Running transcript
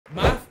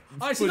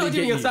she's not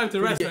giving us time to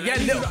rest. Yeah,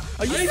 no,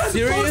 are you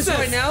serious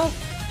right now?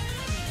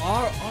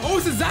 Oh,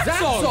 it's a Zach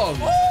song.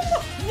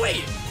 Oh,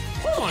 wait.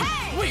 Hold on.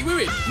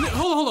 Wait.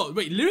 Hold on.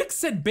 Wait, lyrics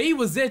said Bae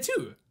was there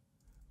too.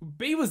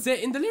 Bae was there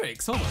in the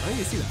lyrics. Hold on, I need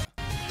to see that.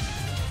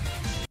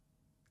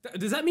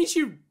 Does that mean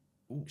she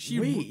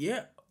wait,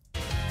 yeah.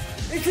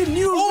 It's a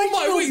new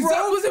original, wait, bro.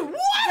 Zach was it? What?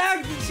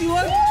 Zach, she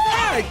was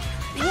Zach.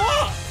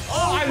 What?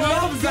 Oh, I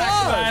love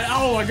Zach, man.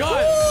 Oh my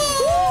god.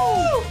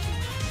 Woo!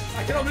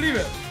 I cannot believe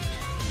it.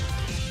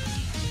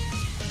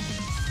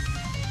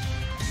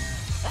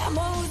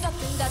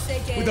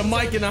 With the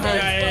mic in her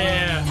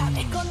hand. Yeah.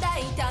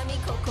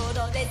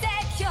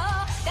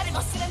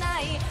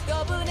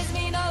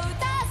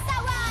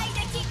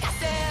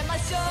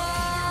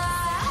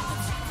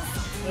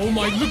 Oh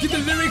my, look at the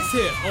lyrics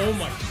here. Oh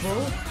my,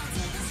 bro.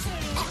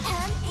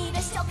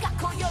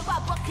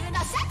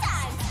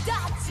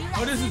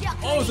 Oh, this is.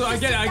 Oh, so I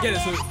get it.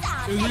 So it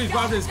was released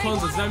right after his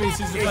concert. So that means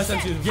this is the first time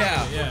she was.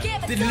 Yeah.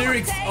 The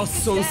lyrics are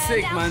so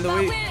sick, man. The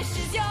way.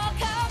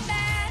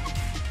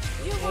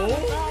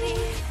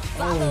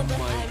 Oh my.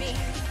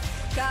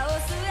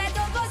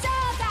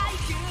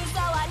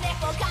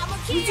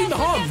 Who's in the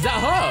hum? Is that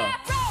her?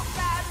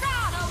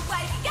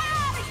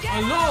 I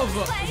love.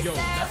 Yo,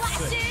 that's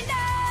sick.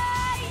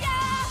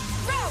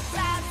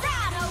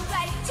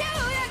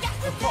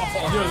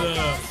 Yo,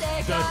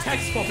 the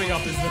text popping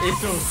up is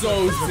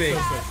so sick.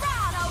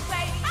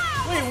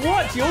 Wait,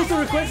 what? She also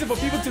requested for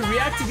people to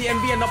react to the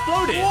MV and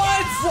upload it.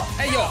 What?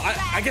 Hey, yo,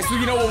 I guess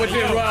we know what we're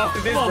doing right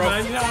after this, bro.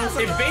 Man, you know,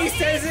 if Bae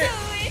says it,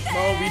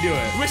 bro, we do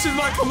it. Wish is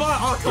my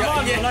command. Oh,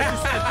 command, yeah. like you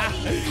said.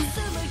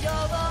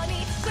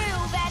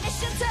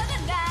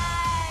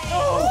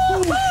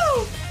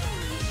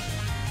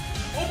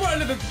 Oh, bro,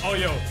 look at. Oh,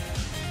 yo.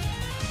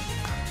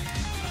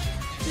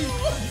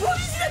 Bro,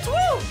 you see that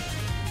 12?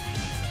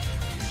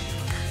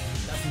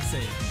 That's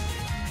insane.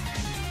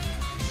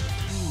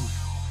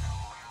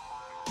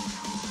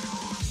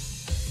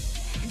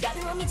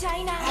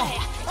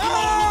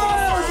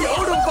 Oh, the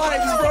Odo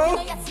vibes, bro.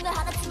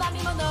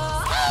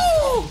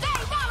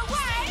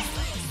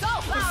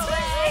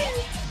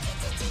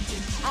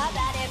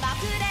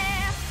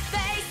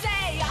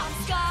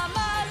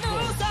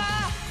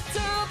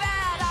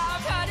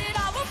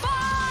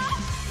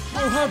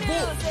 Oh, her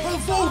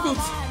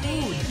vocals.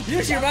 You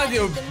know she reminds me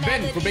of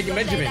Ben from Making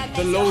Benjamin.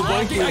 The low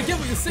vocals. I get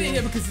what you're saying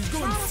here because he's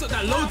going so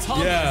that low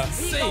tone. Yeah.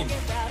 It's insane.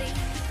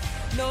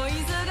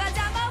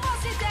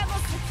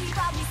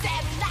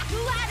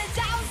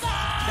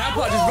 That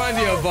part just reminds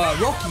me of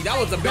Rocky. That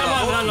was a better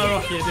No,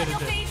 Rocky. It did.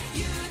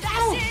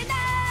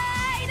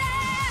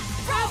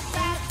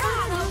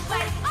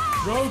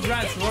 Road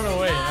rats run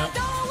away, yeah?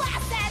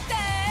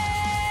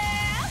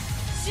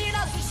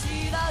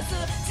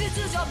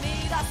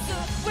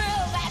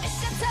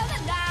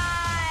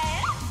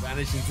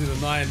 Vanish into the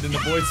night and then the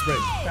voice spray.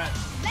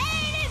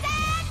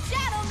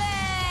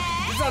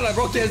 You sound like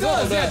Rocky as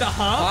well. Yeah, the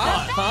huh?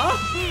 Oh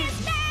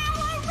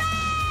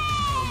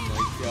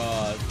my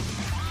god.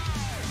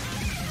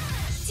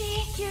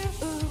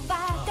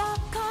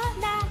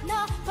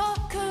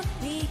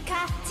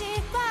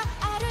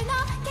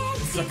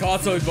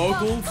 Staccato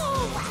vocals.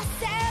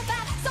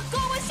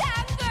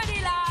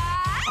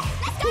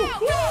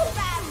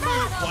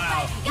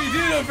 Wow. We do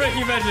know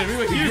Breaking Benjamin. We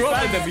were huge grew up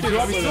fans. with them. We grew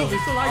up with them. We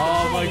still like them.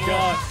 Oh my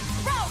god.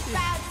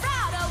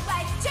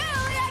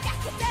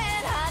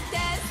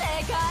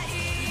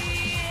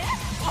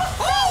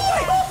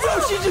 Yo,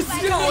 she just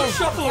did a little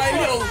shuffle.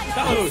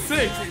 That was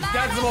sick.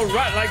 That's the most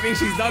rat-like thing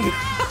she's done. A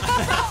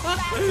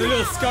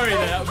little scurry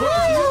there. Bro,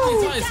 she's on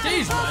the entire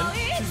stage, man.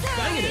 She's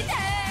banging it.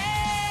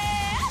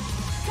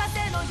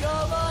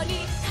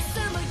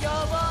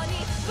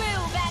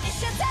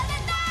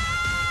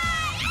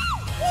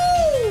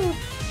 Woo!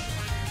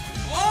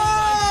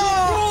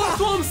 Oh! Bro,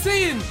 that's what I'm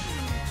saying.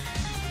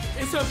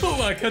 It's her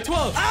footwork, her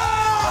 12. Oh!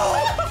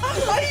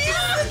 I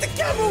used the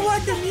camera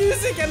like the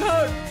music and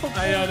her.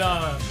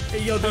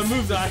 Hey, yo, the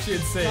moves are actually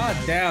insane. God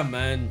damn,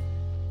 man.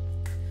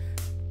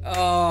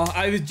 Oh,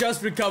 I was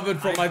just recovered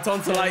from my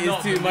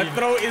tonsillitis too. My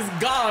throat is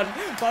gone.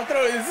 My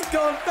throat is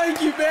gone.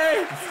 Thank you,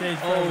 babe.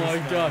 Oh my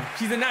god.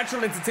 She's a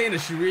natural entertainer.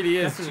 She really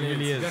is. She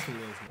really is.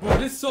 Bro,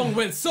 this song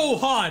went so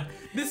hard.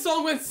 This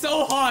song went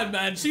so hard,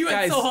 man. She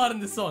went so hard in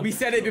this song. We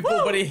said it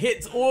before, but it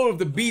hits all of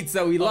the beats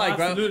that we like,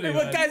 bro. Absolutely,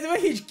 but guys,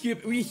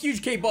 we're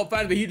huge K-pop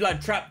fans. We're huge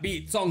like trap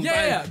beat song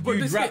fans. But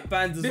huge rap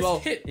fans as well.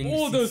 Hit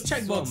all those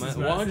checkboxes,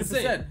 man.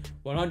 100%.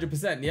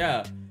 100%.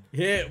 Yeah.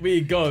 Here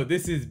we go.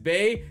 This is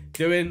Bae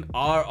doing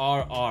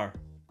RRR.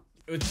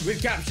 With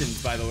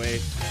captions, by the way.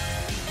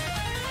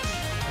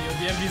 Yeah,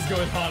 the MV's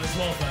going hard as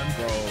well, fam.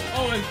 Bro.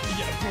 Oh, and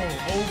yeah, bro.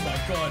 Oh my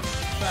god.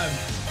 Fam.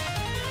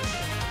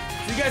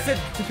 So you guys said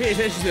to pay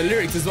attention to the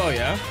lyrics as well,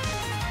 yeah?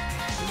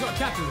 We've got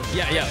captions.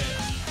 Yeah.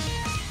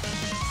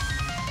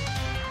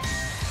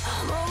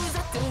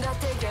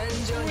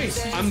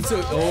 I'm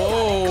so...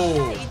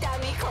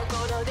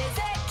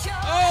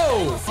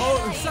 Oh,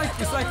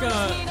 it's like a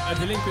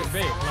delinquent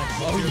vape. Like,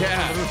 oh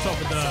yeah. On the rooftop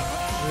with the.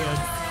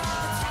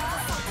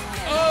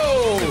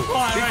 Oh, This this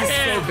right is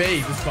here. so big.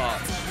 This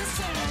part.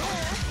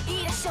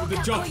 With the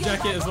jock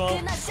jacket as well.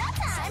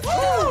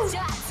 Woo!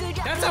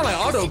 That sounds like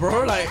Auto,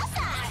 bro. Like,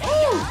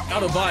 ooh,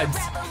 Auto vibes.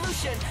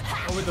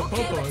 Oh, with the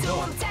popo as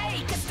well.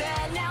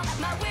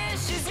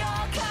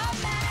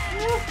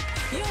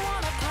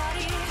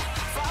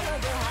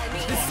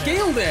 The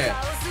scale there.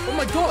 Oh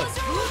my god.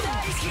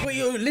 Wait,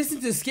 yo, listen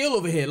to the scale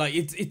over here. Like,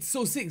 it's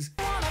so sick.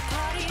 What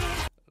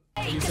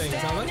are you saying?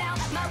 It sounds like?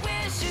 What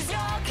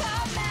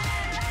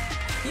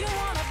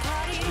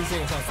are you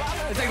saying? It sounds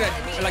like? It's like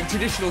that, like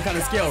traditional kind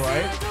of scale,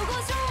 right?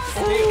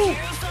 Ooh.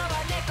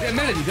 The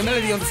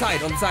melody on the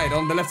side,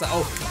 on the left side.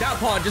 Oh, that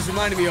part just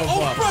reminded me of.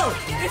 Oh, bro!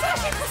 It's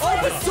actually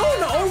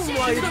Persona! Oh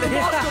my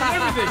god!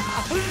 Everything.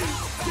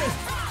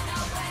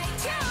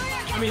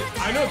 I mean,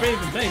 I know Bae's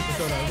been playing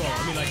Persona as well.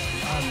 I mean, like,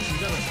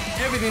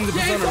 everything's a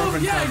Persona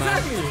reference, yeah, man.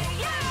 Exactly.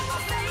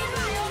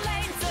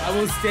 I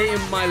will stay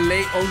in my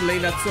own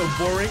lane. That's so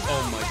boring.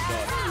 Oh my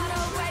god.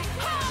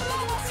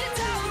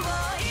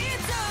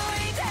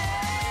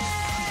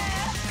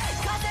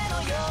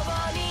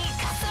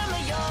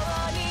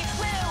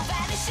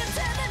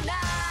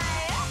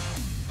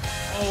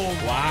 Oh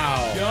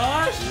wow.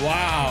 Gosh.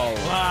 Wow.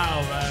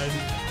 Wow, man.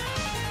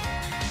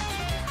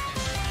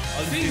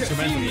 Seeing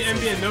the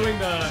NBA, knowing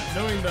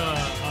the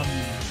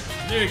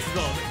lyrics as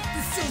well.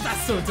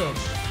 That's so dope.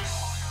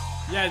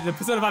 Yeah, the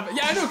Persona 5.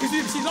 Yeah, I know, because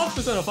she loves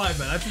Persona 5,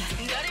 man.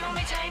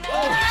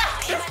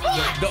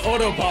 The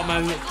auto part,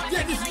 man.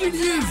 Yeah, this really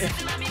is.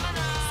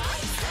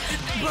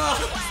 Bro.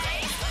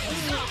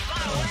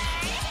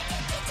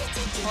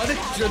 Oh, the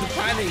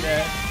panning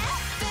there.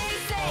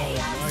 Oh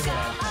my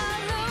god.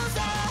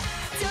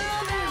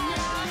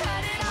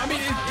 I mean,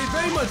 it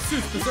very much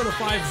suits Persona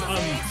 5's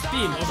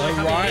theme of like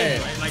having names,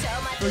 right? Like,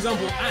 for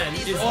example, Anne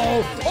is.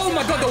 Oh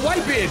my god, the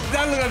white beard.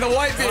 That looks like the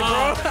white beard,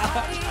 bro.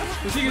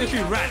 She's gonna be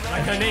Rat.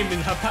 Like her name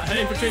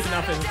infiltration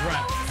outfit is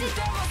Rat.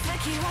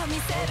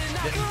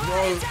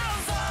 Bro,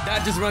 that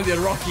just reminds me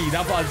of Rocky.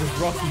 That part is just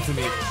Rocky to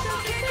me.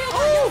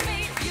 Oh.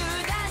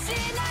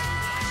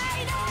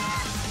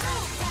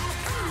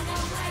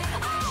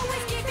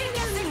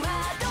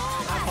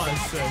 That part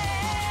is sick.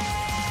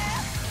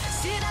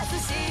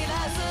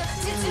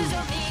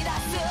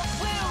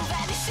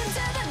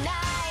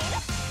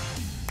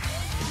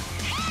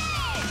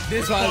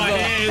 This one's oh,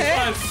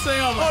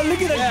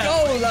 look at the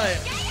goal, like.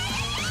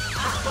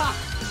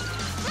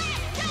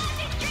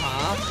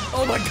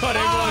 Oh my god,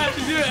 everyone.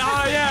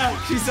 Oh yeah.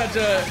 She's such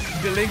a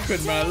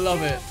delinquent, man. I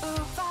love it.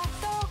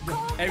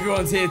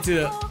 Everyone's here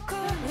to.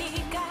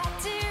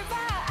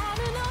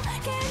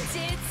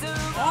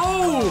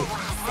 Oh,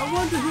 I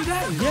wonder who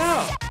that is.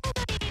 Yeah.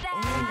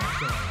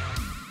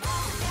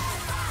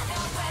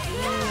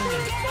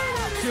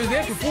 She was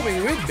there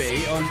performing with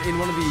Bae in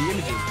one of the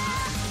images.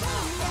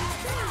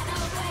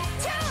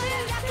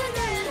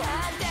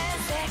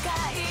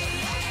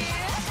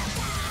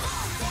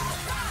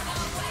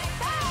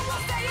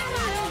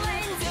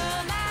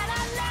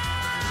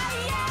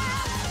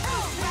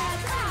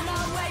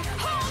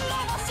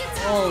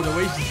 Oh, the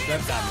way she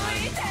stepped that,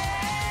 man.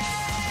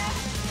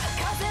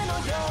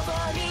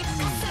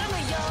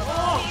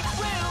 Oh,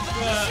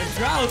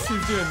 Grouse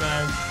she's doing,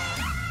 man.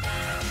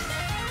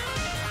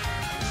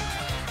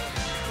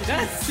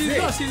 That's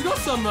she's got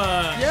some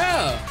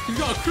yeah. She's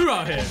got a crew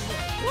out here.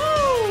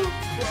 Woo!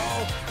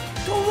 Bro.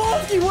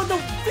 Kowalski won the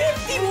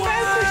 50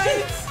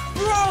 pesos,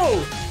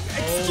 bro!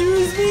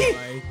 Excuse me?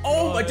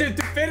 Oh my dude,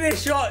 the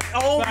finish shot.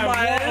 Oh man,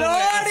 my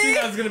lordy!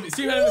 That's gonna be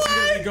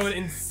going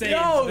insane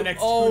for the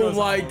next oh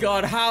my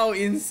god, how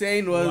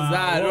insane was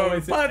that? Oh,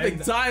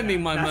 perfect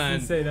timing, my man.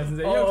 Insane, that's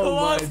insane. Yo, Oh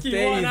Kowalski, my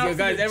days, yo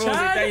guys, everyone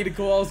say thank you to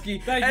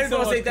Kowalski.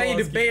 Everyone say thank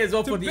you to Bae as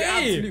well for the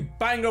absolute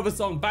banger of a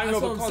song, banger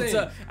of a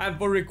concert, and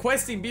for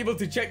requesting people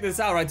to check this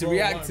out, right? To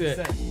react to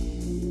it.